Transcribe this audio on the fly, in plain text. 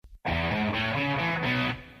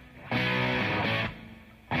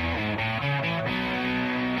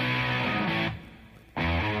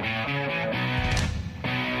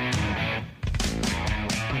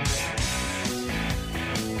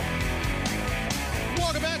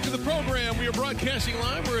to the program. We are broadcasting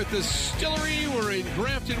live. We're at the Distillery. We're in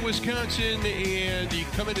Grafton, Wisconsin. And you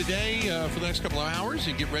can come in today for the next couple of hours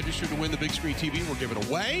and get registered to win the big screen TV we're giving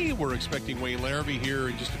away. We're expecting Wayne Larrivee here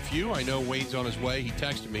in just a few. I know Wayne's on his way. He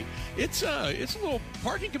texted me. It's a little,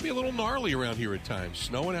 parking can be a little gnarly around here at times.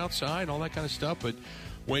 Snowing outside, all that kind of stuff. But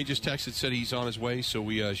Wayne just texted, said he's on his way. So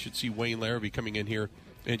we should see Wayne Larrivee coming in here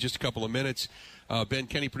in just a couple of minutes. Ben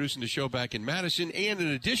Kenny producing the show back in Madison. And in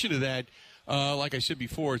addition to that, like I said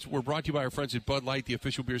before, we're brought to you by our friends at Bud Light, the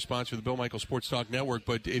official beer sponsor of the Bill Michaels Sports Talk Network.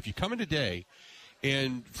 But if you come in today,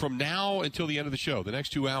 and from now until the end of the show, the next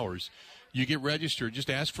 2 hours, you get registered. Just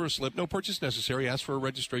ask for a slip. No purchase necessary. Ask for a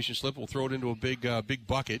registration slip. We'll throw it into a big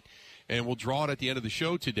bucket, and we'll draw it at the end of the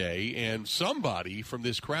show today. And somebody from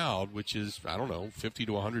this crowd, which is, I don't know, 50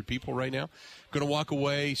 to 100 people right now, going to walk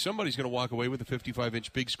away. Somebody's going to walk away with a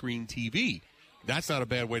 55-inch big screen TV. That's not a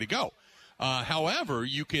bad way to go. However,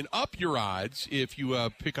 you can up your odds if you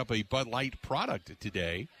pick up a Bud Light product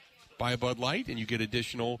today. Buy a Bud Light, and you get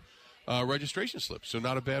additional registration slips. So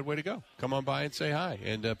not a bad way to go. Come on by and say hi.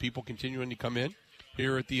 And people continuing to come in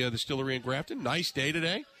here at the Distillery in Grafton. Nice day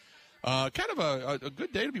today. Kind of a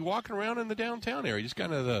good day to be walking around in the downtown area. Just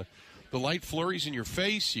kind of the light flurries in your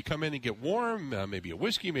face. You come in and get warm, maybe a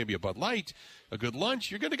whiskey, maybe a Bud Light, a good lunch.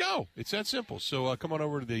 You're good to go. It's that simple. So come on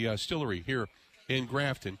over to the Distillery here in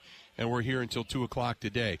Grafton. And we're here until 2 o'clock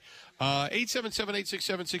today.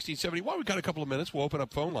 877-867-1670. Well, we've got a couple of minutes. We'll open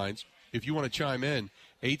up phone lines. If you want to chime in,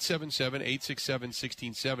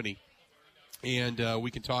 877-867-1670. And we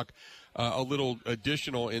can talk a little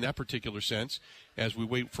additional in that particular sense as we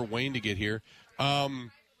wait for Wayne to get here. Now,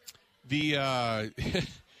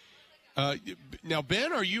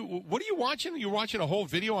 Ben, what are you watching? You're watching a whole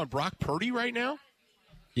video on Brock Purdy right now?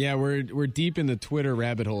 Yeah, we're deep in the Twitter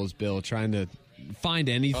rabbit holes, Bill, trying to find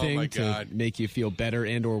anything to make you feel better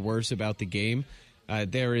and or worse about the game.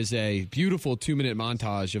 There is a beautiful 2-minute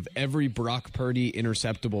montage of every Brock Purdy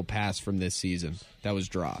interceptable pass from this season that was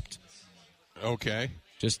dropped. Okay.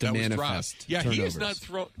 Just to manifest. Yeah, turnovers. he has not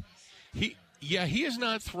thrown he has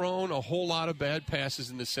not thrown a whole lot of bad passes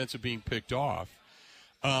in the sense of being picked off.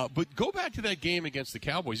 But go back to that game against the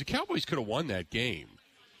Cowboys. The Cowboys could have won that game.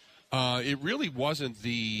 It really wasn't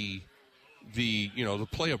the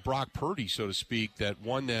play of Brock Purdy, so to speak, that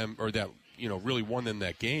won them, or that really won them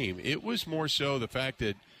that game. It was more so the fact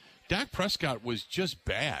that Dak Prescott was just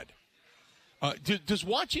bad. Does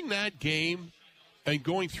watching that game and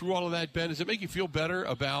going through all of that, Ben, does it make you feel better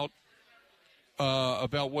about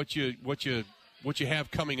what you have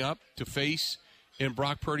coming up to face in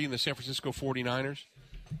Brock Purdy and the San Francisco 49ers?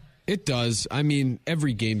 It does. I mean,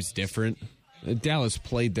 every game's different. Dallas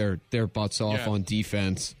played their butts off on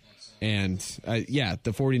defense. And,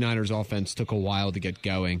 the 49ers offense took a while to get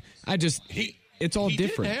going. It's all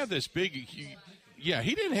different. He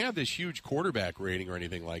didn't have this huge quarterback rating or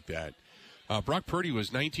anything like that. Brock Purdy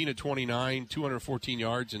was 19 of 29, 214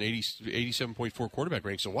 yards, and 87.4 quarterback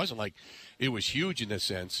rating. So it wasn't like it was huge in this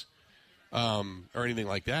sense or anything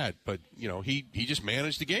like that. But, he just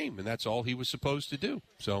managed the game, and that's all he was supposed to do.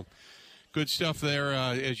 So good stuff there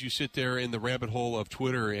as you sit there in the rabbit hole of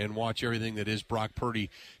Twitter and watch everything that is Brock Purdy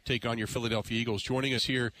take on your Philadelphia Eagles. Joining us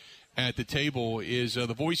here at the table is the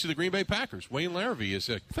voice of the Green Bay Packers, Wayne Larrivee.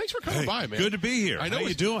 Thanks for coming by, man. Good to be here. I know. How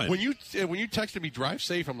you doing? When you texted me drive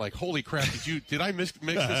safe, I'm like, holy crap! Did I mix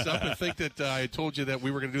this up and think that I told you that we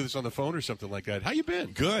were going to do this on the phone or something like that? How you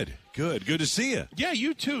been? Good to see you. Yeah,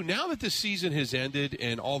 you too. Now that the season has ended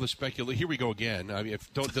and all the speculation, here we go again. I mean,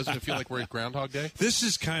 doesn't it feel like we're at Groundhog Day? This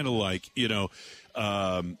is kind of like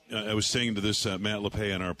I was saying to this Matt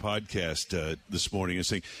LePay on our podcast this morning, and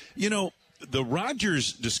saying, the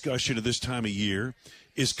Rodgers discussion at this time of year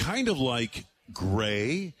is kind of like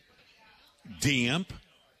gray, damp,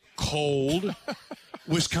 cold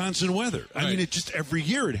Wisconsin weather. Right. I mean, it just every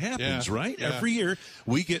year it happens, right? Yeah. Every year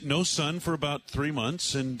we get no sun for about 3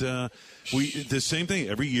 months, and the same thing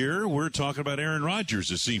every year. We're talking about Aaron Rodgers.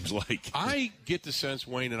 It seems like I get the sense,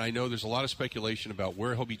 Wayne, and I know there's a lot of speculation about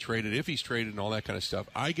where he'll be traded, if he's traded, and all that kind of stuff.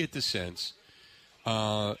 I get the sense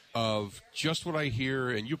of just what I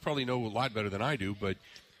hear, and you probably know a lot better than I do, but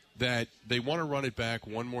that they want to run it back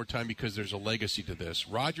one more time because there's a legacy to this.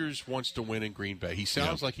 Rodgers wants to win in Green Bay. He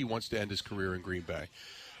sounds like he wants to end his career in Green Bay.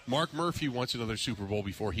 Mark Murphy wants another Super Bowl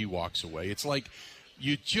before he walks away. It's like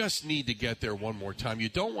you just need to get there one more time. You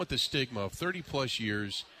don't want the stigma of 30-plus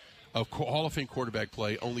years of Hall of Fame quarterback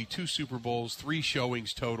play, only 2 Super Bowls, 3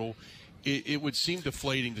 showings total. It would seem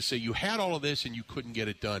deflating to say you had all of this and you couldn't get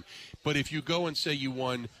it done. But if you go and say you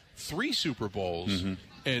won 3 Super Bowls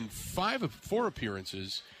and 4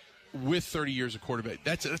 appearances, with 30 years of quarterback.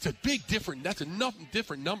 That's a big different. That's a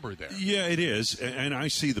different number there. Yeah, it is, and I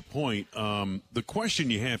see the point. The question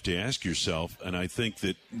you have to ask yourself, and I think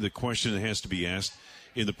that the question that has to be asked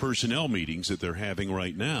in the personnel meetings that they're having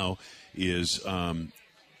right now is,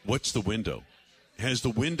 what's the window? Has the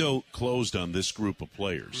window closed on this group of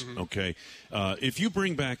players? Mm-hmm. Okay, if you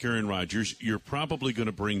bring back Aaron Rodgers, you're probably going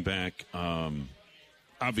to bring back.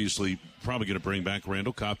 Obviously, probably going to bring back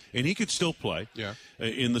Randall Cobb, and he could still play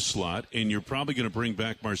in the slot, and you're probably going to bring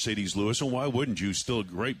back Mercedes Lewis, and why wouldn't you? Still a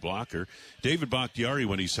great blocker. David Bakhtiari,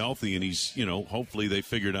 when he's healthy, and he's, hopefully they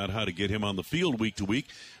figured out how to get him on the field week to week,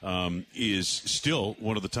 is still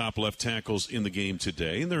one of the top left tackles in the game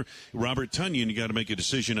today. And Robert Tonyan, you got to make a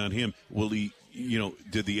decision on him. Will he...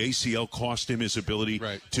 did the ACL cost him his ability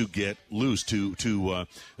to get loose, to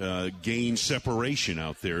gain separation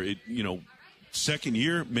out there? Second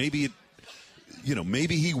year, maybe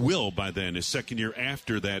he will by then, his second year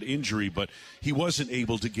after that injury, but he wasn't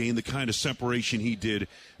able to gain the kind of separation he did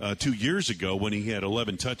 2 years ago when he had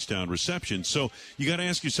 11 touchdown receptions. So you got to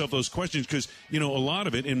ask yourself those questions because, a lot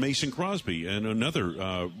of it in Mason Crosby and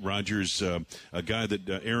another Rodgers, a guy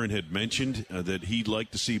that Aaron had mentioned that he'd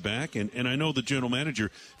like to see back. And I know the general manager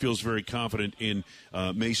feels very confident in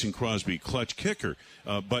Mason Crosby, clutch kicker.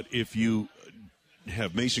 But if you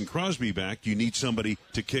have Mason Crosby back, you need somebody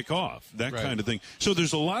to kick off, that kind of thing. So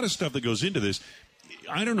there's a lot of stuff that goes into this.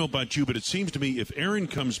 I don't know about you, but it seems to me if Aaron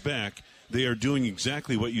comes back, they are doing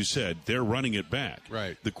exactly what you said. They're running it back.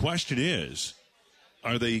 Right. The question is,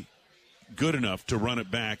 are they good enough to run it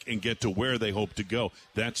back and get to where they hope to go?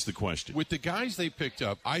 That's the question. With the guys they picked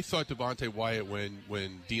up, I thought Devontae Wyatt,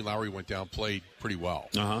 when Dean Lowry went down, played pretty well.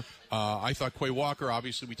 I thought Quay Walker,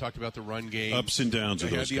 obviously we talked about the run game. Ups and downs of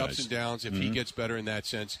those guys. ups and downs if he gets better in that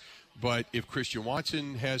sense. But if Christian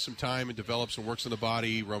Watson has some time and develops and works on the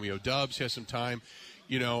body, Romeo Doubs has some time,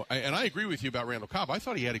 and I agree with you about Randall Cobb. I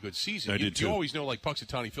thought he had a good season. I did too. You always know, like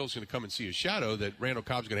Punxsutawney Phil's going to come and see his shadow, that Randall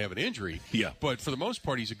Cobb's going to have an injury. Yeah. But for the most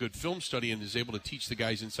part, he's a good film study and is able to teach the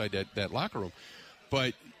guys inside that locker room.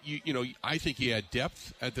 But, I think he had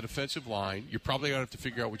depth at the defensive line. You're probably going to have to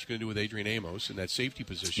figure out what you're going to do with Adrian Amos in that safety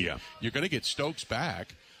position. Yeah. You're going to get Stokes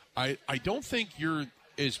back. I don't think you're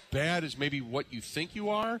as bad as maybe what you think you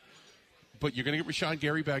are, but you're going to get Rashawn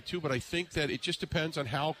Gary back too. But I think that it just depends on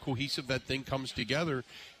how cohesive that thing comes together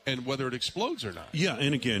and whether it explodes or not. Yeah,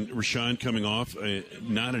 and again, Rashawn coming off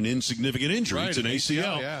not an insignificant injury. It's an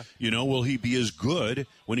ACL. Yeah. Will he be as good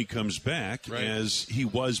when he comes back as he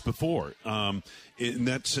was before? And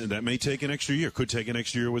that may take an extra year. Could take an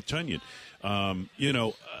extra year with Tonyan.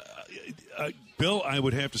 Bill, I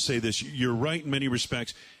would have to say this. You're right in many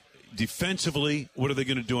respects. Defensively, what are they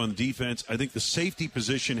going to do on defense? I think the safety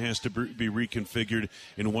position has to be reconfigured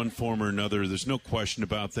in one form or another. There's no question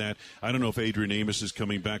about that. I don't know if Adrian Amos is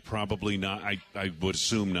coming back. Probably not. I would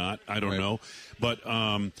assume not. I don't know. But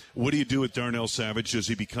what do you do with Darnell Savage? Does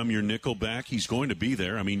he become your nickel back? He's going to be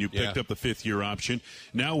there. I mean, you picked up the fifth-year option.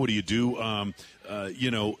 Now what do you do?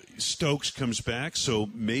 Stokes comes back, so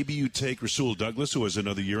maybe you take Rasul Douglas, who has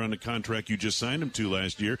another year on the contract you just signed him to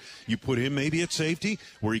last year. You put him maybe at safety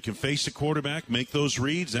where he can face the quarterback, make those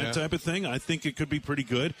reads, that type of thing. I think it could be pretty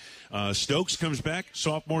good. Stokes comes back,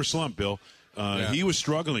 sophomore slump, Bill. He was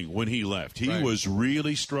struggling when he left. He was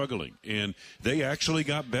really struggling, and they actually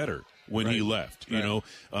got better when he left,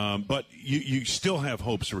 but you still have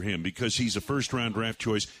hopes for him because he's a first-round draft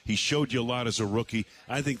choice. He showed you a lot as a rookie.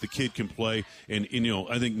 I think the kid can play, and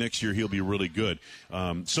I think next year he'll be really good.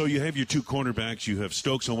 So you have your two cornerbacks. You have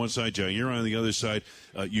Stokes on one side, Jair on the other side.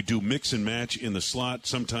 You do mix and match in the slot.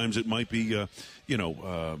 Sometimes it might be,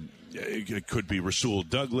 it could be Rasul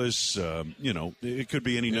Douglas. It could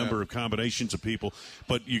be any number of combinations of people.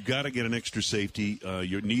 But you got to get an extra safety.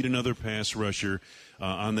 You need another pass rusher.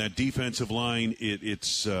 On that defensive line,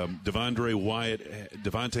 it's Devontae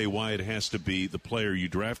Wyatt has to be the player you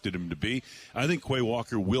drafted him to be. I think Quay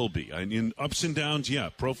Walker will be. In ups and downs,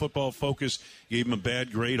 Pro Football Focus gave him a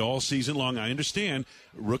bad grade all season long. I understand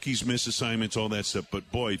rookies miss assignments, all that stuff.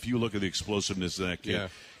 But, boy, if you look at the explosiveness of that kid,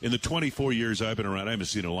 in the 24 years I've been around, I haven't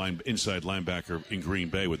seen an inside linebacker in Green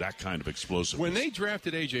Bay with that kind of explosiveness. When they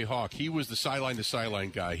drafted A.J. Hawk, he was the sideline-to-sideline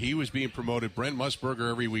guy. He was being promoted. Brent Musburger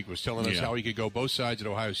every week was telling us how he could go both sides at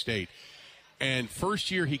Ohio State. And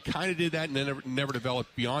first year he kind of did that and then never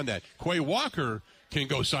developed beyond that. Quay Walker can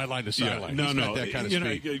go sideline to sideline. He's got that kind of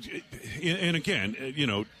speed. And again,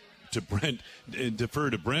 to Brent, defer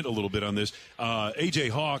to Brent a little bit on this. A.J.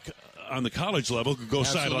 Hawk, on the college level could go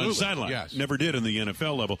sideline to sideline. Yes. Never did in the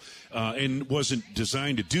NFL level, and wasn't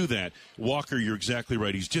designed to do that. Walker, you're exactly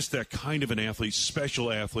right. He's just that kind of an athlete,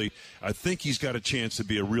 special athlete. I think he's got a chance to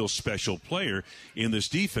be a real special player in this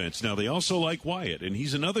defense. Now, they also like Wyatt, and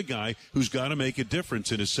he's another guy who's got to make a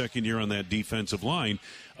difference in his second year on that defensive line.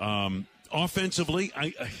 Offensively,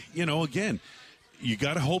 again, you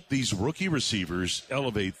got to hope these rookie receivers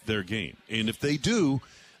elevate their game. And if they do,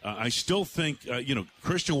 I still think,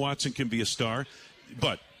 Christian Watson can be a star.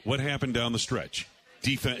 But what happened down the stretch?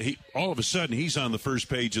 Defense. All of a sudden, he's on the first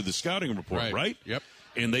page of the scouting report, right? Yep.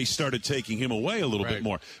 And they started taking him away a little bit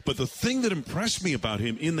more. But the thing that impressed me about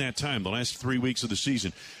him in that time, the last 3 weeks of the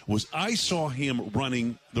season, was I saw him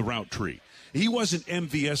running the route tree. He wasn't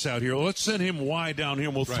MVS out here. Let's send him wide down here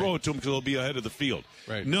and we'll throw it to him because he'll be ahead of the field.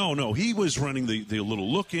 Right. No. He was running the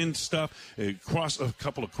little look-in stuff, a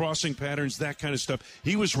couple of crossing patterns, that kind of stuff.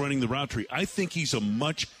 He was running the route tree. I think he's a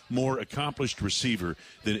much more accomplished receiver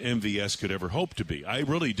than MVS could ever hope to be. I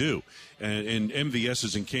really do. And MVS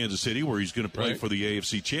is in Kansas City where he's going to play for the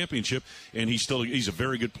AFC Championship, and he's a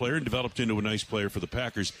very good player and developed into a nice player for the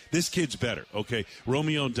Packers. This kid's better, okay?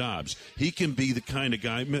 Romeo Doubs, he can be the kind of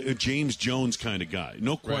guy, James Jones kind of guy,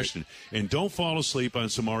 no question. Right. And don't fall asleep on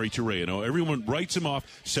Samori Toure. Everyone writes him off,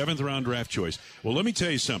 7th-round draft choice. Well, let me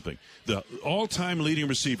tell you something. The all-time leading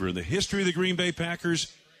receiver in the history of the Green Bay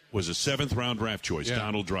Packers was a 7th-round draft choice,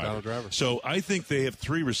 Donald Driver. So I think they have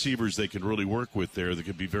 3 receivers they can really work with there that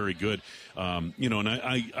could be very good. And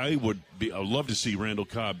I would love to see Randall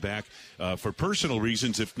Cobb back for personal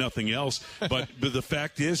reasons, if nothing else. But the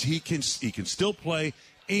fact is, he can still play,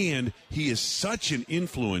 and he is such an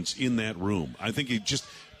influence in that room. I think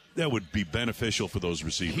that would be beneficial for those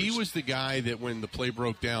receivers. He was the guy that when the play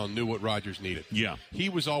broke down knew what Rodgers needed. Yeah. He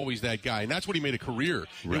was always that guy, and that's what he made a career.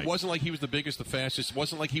 Right. It wasn't like he was the biggest, the fastest. It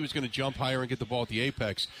wasn't like he was going to jump higher and get the ball at the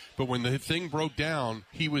apex. But when the thing broke down,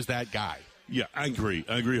 he was that guy. Yeah, I agree.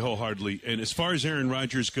 I agree wholeheartedly. And as far as Aaron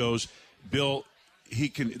Rodgers goes, Bill,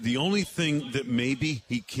 the only thing that maybe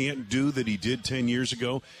he can't do that he did 10 years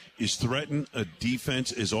ago is threaten a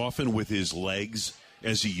defense as often with his legs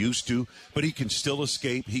as he used to, but he can still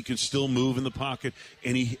escape. He can still move in the pocket,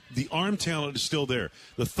 and the arm talent is still there.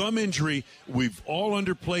 The thumb injury, we've all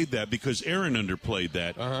underplayed that because Aaron underplayed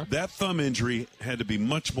that. That thumb injury had to be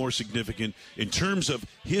much more significant in terms of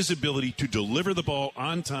his ability to deliver the ball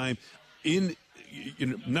on time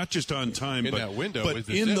not just on time, but that window, but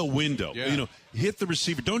in the window. Yeah. Hit the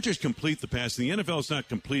receiver. Don't just complete the pass. The NFL is not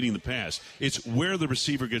completing the pass. It's where the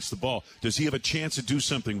receiver gets the ball. Does he have a chance to do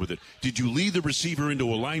something with it? Did you lead the receiver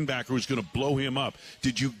into a linebacker who's going to blow him up?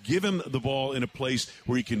 Did you give him the ball in a place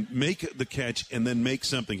where he can make the catch and then make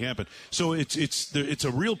something happen? So it's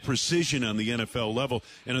a real precision on the NFL level.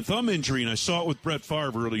 And a thumb injury, and I saw it with Brett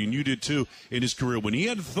Favre early, and you did too in his career. When he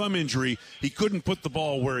had a thumb injury, he couldn't put the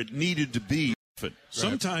ball where it needed to be.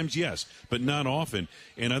 Sometimes, yes, but not often.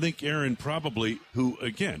 And I think Aaron probably,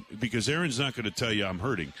 because Aaron's not going to tell you I'm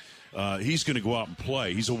hurting, he's going to go out and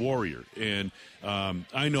play. He's a warrior. And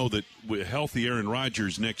I know that with healthy Aaron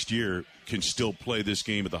Rodgers next year can still play this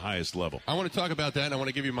game at the highest level. I want to talk about that, and I want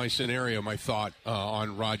to give you my scenario, my thought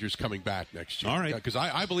on Rodgers coming back next year. All right. Because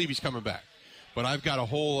I believe he's coming back. But I've got a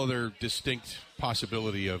whole other distinct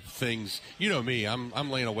possibility of things. You know me. I'm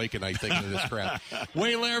laying awake at night thinking of this crap.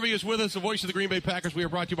 Wayne Larrivee is with us, the voice of the Green Bay Packers. We are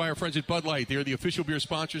brought to you by our friends at Bud Light. They are the official beer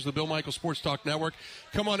sponsors of the Bill Michaels Sports Talk Network.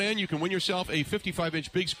 Come on in. You can win yourself a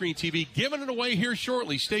 55-inch big screen TV. Giving it away here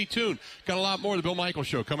shortly. Stay tuned. Got a lot more of the Bill Michaels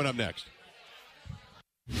Show coming up next.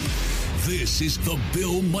 This is the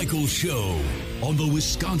Bill Michaels Show on the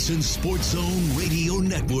Wisconsin Sports Zone Radio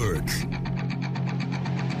Network.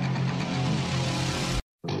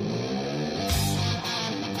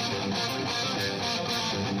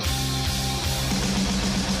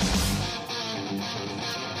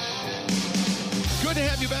 Good to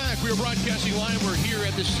have you back. We are broadcasting live. We're here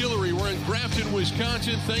at the Distillery. We're in Grafton,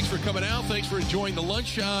 Wisconsin. Thanks for coming out. Thanks for enjoying the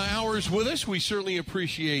lunch hours with us. We certainly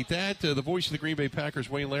appreciate that. The voice of the Green Bay Packers,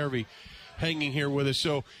 Wayne Larrivee, hanging here with us.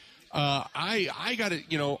 So I got it.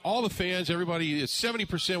 All the fans, everybody,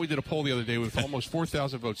 70%. We did a poll the other day with almost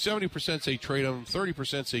 4,000 votes. 70% say trade them,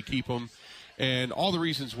 30% say keep them, and all the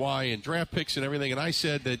reasons why, and draft picks and everything. And I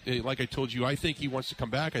said that, like I told you, I think he wants to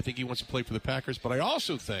come back. I think he wants to play for the Packers. But I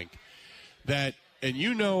also think that, and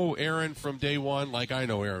you know Aaron from day one, like I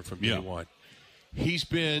know Aaron from day one. He's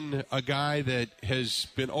been a guy that has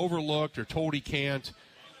been overlooked or told he can't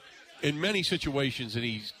in many situations, and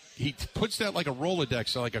he puts that like a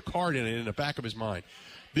Rolodex, like a card in the back of his mind.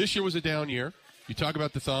 This year was a down year. You talk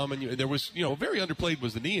about the thumb, and there was, very underplayed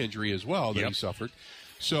was the knee injury as well that he suffered.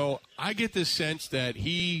 So I get this sense that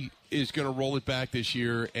he is going to roll it back this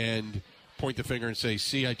year and point the finger and say,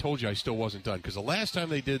 see, I told you I still wasn't done. Because the last time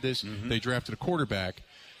they did this, they drafted a quarterback,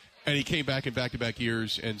 and he came back in back-to-back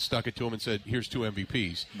years and stuck it to him and said, here's 2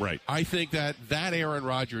 MVPs. Right. I think that Aaron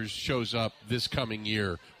Rodgers shows up this coming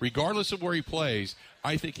year. Regardless of where he plays,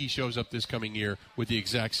 I think he shows up this coming year with the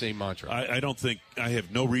exact same mantra. I don't think – I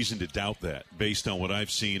have no reason to doubt that based on what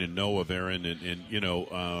I've seen and know of Aaron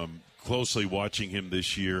and closely watching him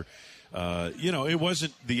this year. It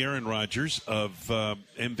wasn't the Aaron Rodgers of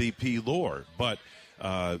MVP lore, but –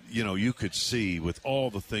 you could see with all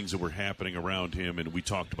the things that were happening around him, and we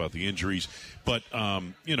talked about the injuries, but,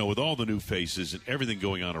 with all the new faces and everything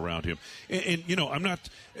going on around him. And I'm not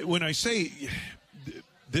 – when I say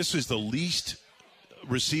this is the least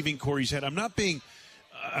receiving core he's had, I'm not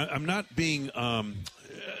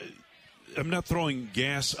throwing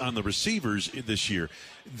gas on the receivers this year.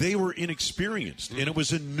 They were inexperienced, and it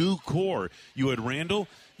was a new core. You had Randall.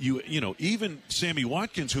 Even Sammy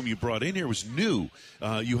Watkins, whom you brought in here, was new.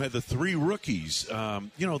 You had the 3 rookies.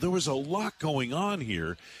 There was a lot going on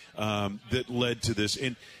here that led to this.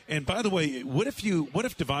 And by the way, what if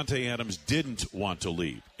Davante Adams didn't want to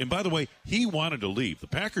leave? And by the way, he wanted to leave. The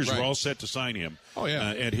Packers were all set to sign him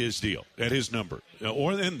at his deal, at his number,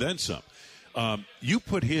 and then some. You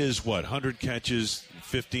put his 100 catches,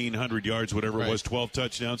 1,500 yards, whatever it was, 12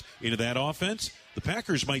 touchdowns into that offense. The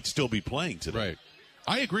Packers might still be playing today. Right.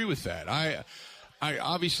 I agree with that. I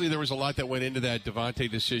obviously there was a lot that went into that Davante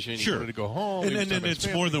decision. He wanted to go home, and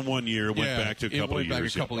it's more than 1 year. It went back to a couple of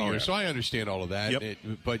years. So I understand all of that. Yep.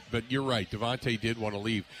 But you're right. Davante did want to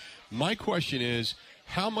leave. My question is,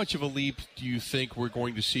 how much of a leap do you think we're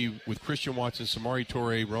going to see with Christian Watson, Samori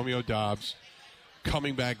Toure, Romeo Doubs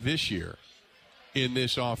coming back this year in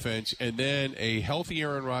this offense, and then a healthy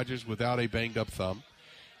Aaron Rodgers without a banged-up thumb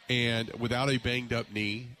and without a banged-up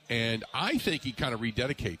knee, and I think he kind of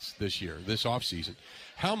rededicates this year, this offseason.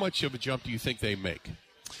 How much of a jump do you think they make?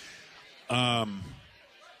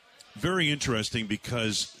 Very interesting,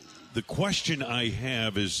 because the question I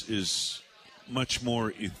have is much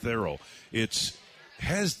more ethereal. It's,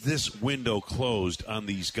 has this window closed on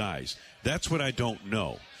these guys? That's what I don't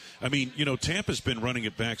know. I mean, Tampa's been running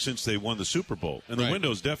it back since they won the Super Bowl, and the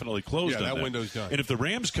window's definitely closed on that. That window's done. And if the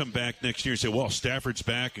Rams come back next year and say, well, Stafford's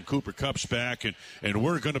back and Cooper Kupp's back, and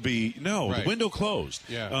we're going to be – the window closed.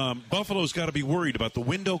 Yeah. Buffalo's got to be worried about the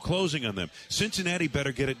window closing on them. Cincinnati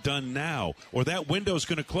better get it done now, or that window's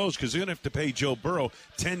going to close, because they're going to have to pay Joe Burrow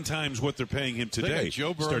 10 times what they're paying him today. They got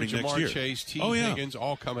Joe Burrow, starting Jamar next year. Chase, Higgins,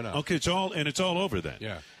 all coming up. Okay, it's all over then.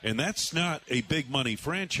 Yeah. And that's not a big money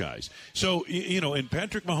franchise. So, and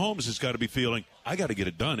Patrick Mahomes has got to be feeling, I got to get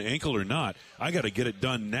it done, ankle or not. I got to get it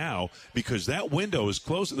done now, because that window is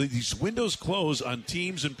closed. These windows close on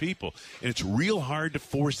teams and people, and it's real hard to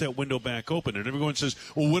force that window back open. And everyone says,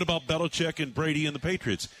 well, what about Belichick and Brady and the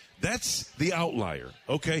Patriots? That's the outlier,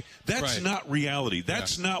 okay? That's not reality.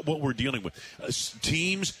 That's not what we're dealing with.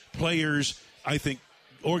 Teams, players, I think,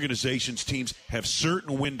 organizations, teams have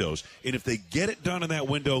certain windows, and if they get it done in that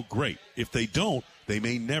window, great. If they don't, they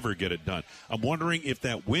may never get it done. I'm wondering if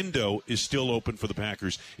that window is still open for the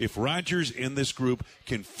Packers. If Rodgers and this group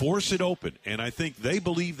can force it open, and I think they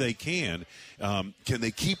believe they can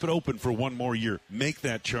they keep it open for one more year, make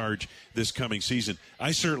that charge this coming season?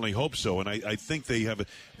 I certainly hope so, and I think they have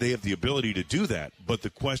the ability to do that. But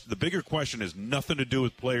the bigger question has nothing to do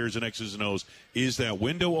with players and X's and O's. Is that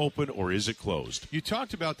window open, or is it closed? You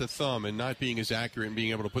talked about the thumb and not being as accurate and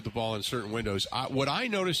being able to put the ball in certain windows. What I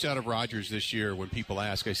noticed out of Rodgers this year, when people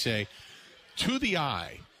ask, I say, to the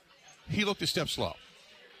eye, he looked a step slow.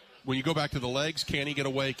 When you go back to the legs, can he get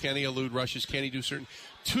away? Can he elude rushes? Can he do certain?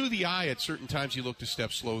 To the eye, at certain times, he looked a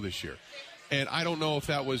step slow this year. And I don't know if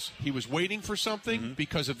that was he was waiting for something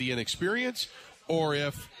because of the inexperience, or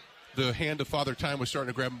if the hand of Father Time was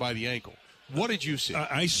starting to grab him by the ankle. What did you see?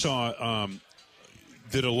 I saw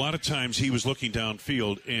that a lot of times he was looking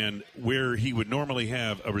downfield, and where he would normally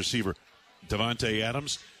have a receiver, Davante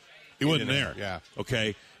Adams, he wasn't there. Yeah.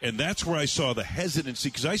 Okay. And that's where I saw the hesitancy,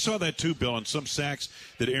 because I saw that too, Bill, on some sacks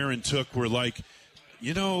that Aaron took were like,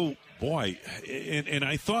 boy. And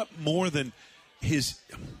I thought more than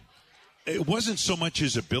it wasn't so much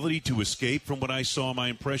his ability to escape from what I saw. My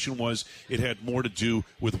impression was it had more to do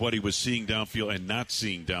with what he was seeing downfield and not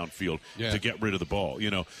seeing downfield to get rid of the ball.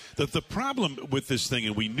 The problem with this thing,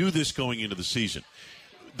 and we knew this going into the season,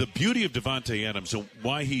 the beauty of Davante Adams and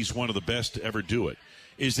why he's one of the best to ever do it,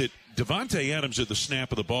 is that Davante Adams at the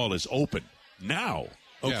snap of the ball is open now.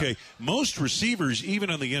 Okay, most receivers,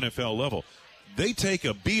 even on the NFL level, they take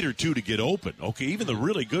a beat or two to get open. Okay, even the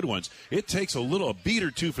really good ones, it takes a beat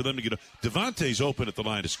or two for them to get open. Devontae's open at the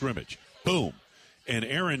line of scrimmage. Boom. And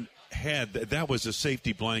Aaron had that was a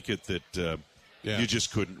safety blanket that you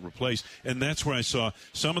just couldn't replace. And that's where I saw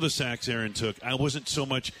some of the sacks Aaron took. I wasn't so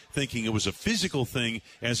much thinking it was a physical thing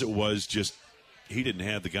as it was just he didn't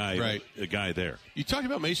have the guy there. You talked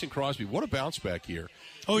about Mason Crosby. What a bounce back year.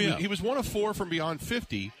 Oh, yeah. He was 1 of 4 from beyond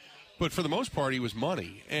 50. But for the most part, he was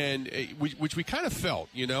money, and which we kind of felt,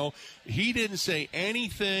 He didn't say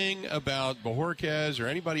anything about Bojorquez or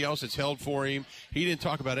anybody else that's held for him. He didn't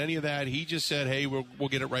talk about any of that. He just said, hey, we'll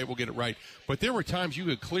get it right. But there were times you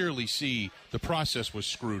could clearly see the process was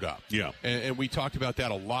screwed up. Yeah. And we talked about that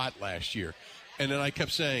a lot last year. And then I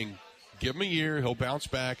kept saying, give him a year, he'll bounce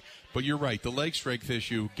back. But you're right, the leg strength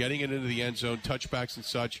issue, getting it into the end zone, touchbacks and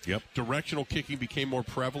such. Yep. Directional kicking became more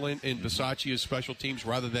prevalent in Bisaccia's special teams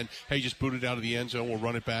rather than, hey, just boot it out of the end zone, we'll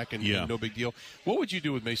run it back and no big deal. What would you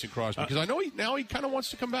do with Mason Crosby? Because I know he kind of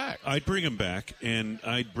wants to come back. I'd bring him back,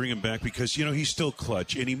 because, he's still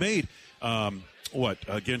clutch. And he made,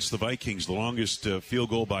 against the Vikings, the longest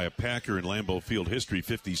field goal by a Packer in Lambeau Field history,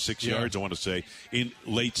 56 yards, I want to say, in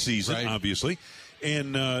late season, obviously.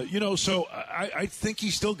 And, so I think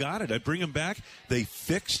he still got it. I'd bring him back. They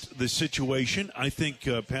fixed the situation. I think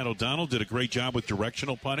Pat O'Donnell did a great job with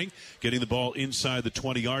directional punting, getting the ball inside the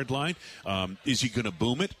 20-yard line. Is he going to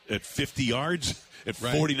boom it at 50 yards? At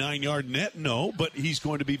 49-yard net? No, but he's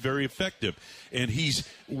going to be very effective. And he's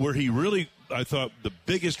where he really, I thought, the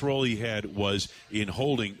biggest role he had was in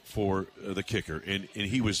holding for the kicker. And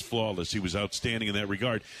he was flawless. He was outstanding in that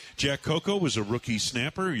regard. Jack Coco was a rookie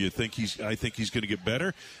snapper. I think he's going to get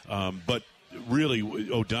better. But really,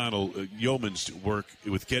 O'Donnell, Yeoman's work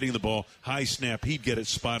with getting the ball, high snap, he'd get it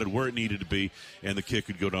spotted where it needed to be, and the kick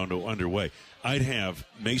would go down to underway. I'd have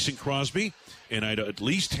Mason Crosby, and I'd at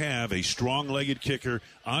least have a strong-legged kicker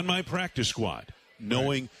on my practice squad,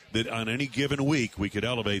 knowing that on any given week we could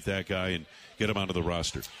elevate that guy and get him onto the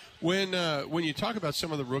roster. When you talk about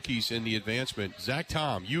some of the rookies in the advancement, Zach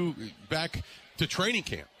Tom, you back to training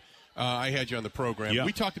camp, I had you on the program. Yeah.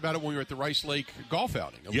 We talked about it when we were at the Rice Lake golf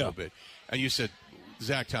outing a little bit, and you said,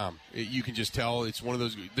 Zach Tom, you can just tell it's one of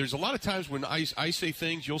those. There's a lot of times when I say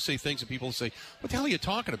things, you'll say things, and people say, what the hell are you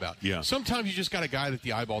talking about? Yeah. Sometimes you just got a guy that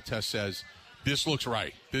the eyeball test says, this looks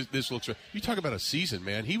right. This looks right. You talk about a season,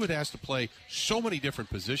 man. He would ask to play so many different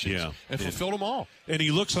positions and fulfilled them all. And he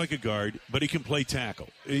looks like a guard, but he can play tackle.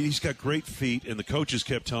 He's got great feet, and the coaches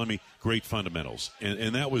kept telling me great fundamentals.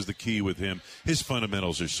 And that was the key with him. His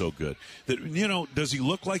fundamentals are so good. That does he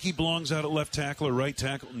look like he belongs out at left tackle or right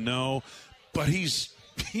tackle? No. But he's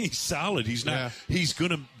solid. He's not. Yeah. He's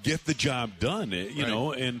going to get the job done.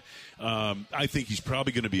 Know. And I think he's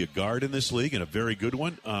probably going to be a guard in this league and a very good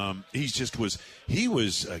one. He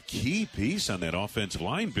was a key piece on that offensive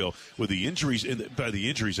line, Bill, with the injuries. And by the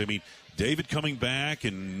injuries, I mean David coming back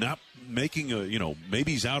and not making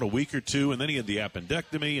maybe he's out a week or two, and then he had the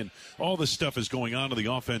appendectomy, and all this stuff is going on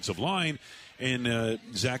the offensive line. And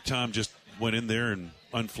Zach Tom just went in there and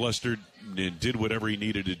unflustered and did whatever he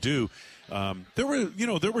needed to do. There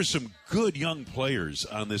were some good young players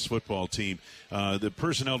on this football team. The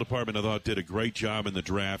personnel department, I thought, did a great job in the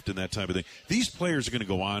draft and that type of thing. These players are going to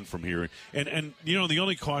go on from here. And the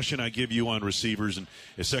only caution I give you on receivers and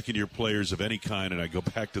second-year players of any kind, and I go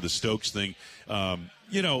back to the Stokes thing,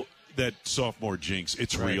 that sophomore jinx,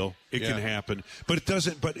 it's real. It can happen. But it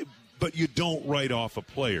doesn't. But you don't write off a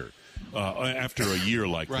player after a year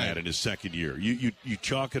like that in his second year. You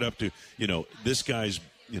chalk it up to, this guy's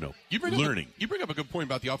learning. You bring up a good point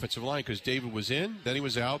about the offensive line because David was in, then he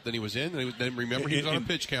was out, then he was in, then remember he was on a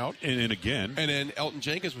pitch count. And again. And then Elton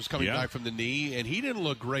Jenkins was coming back from the knee, and he didn't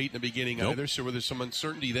look great in the beginning either, so there's some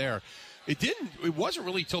uncertainty there. It wasn't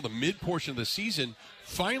really till the mid-portion of the season,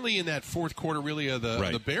 finally in that fourth quarter really of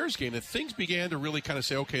the Bears game, that things began to really kind of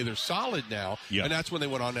say, okay, they're solid now, and that's when they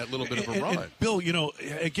went on that little bit of a run. And Bill,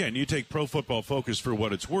 again, you take Pro Football Focus for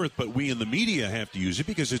what it's worth, but we in the media have to use it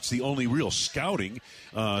because it's the only real scouting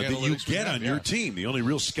that you get on your team, the only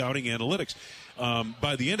real scouting analytics.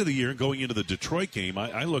 By the end of the year, going into the Detroit game,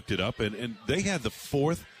 I looked it up, and they had the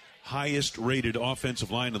fourth highest rated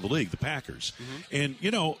offensive line in the league, the Packers. And,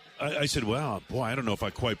 I said, well, boy, I don't know if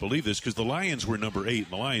I quite believe this because the Lions were number 8,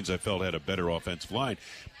 and the Lions, I felt, had a better offensive line.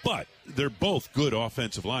 But they're both good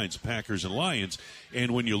offensive lines, Packers and Lions.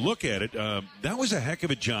 And when you look at it, that was a heck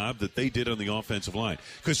of a job that they did on the offensive line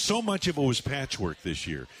because so much of it was patchwork this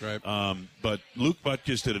year. Right. But Luke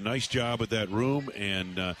Butkus did a nice job with that room,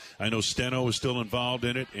 and I know Steno was still involved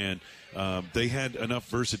in it, and they had enough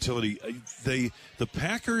versatility. The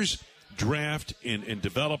Packers draft and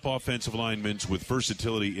develop offensive linemen with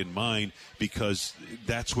versatility in mind, because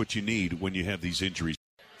that's what you need when you have these injuries.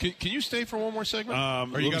 Can you stay for one more segment?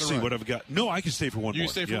 Or you got to see what I've got. No, I can stay for one more. You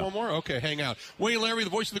stay for one more? Okay, hang out. Wayne Larrivee, the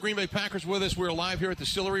voice of the Green Bay Packers, with us. We're live here at the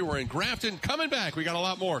Distillery. We're in Grafton. Coming back. We got a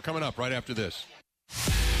lot more coming up right after this.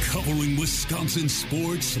 Covering Wisconsin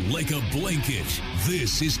sports like a blanket.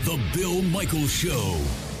 This is the Bill Michaels Show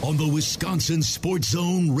on the Wisconsin Sports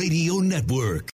Zone Radio Network.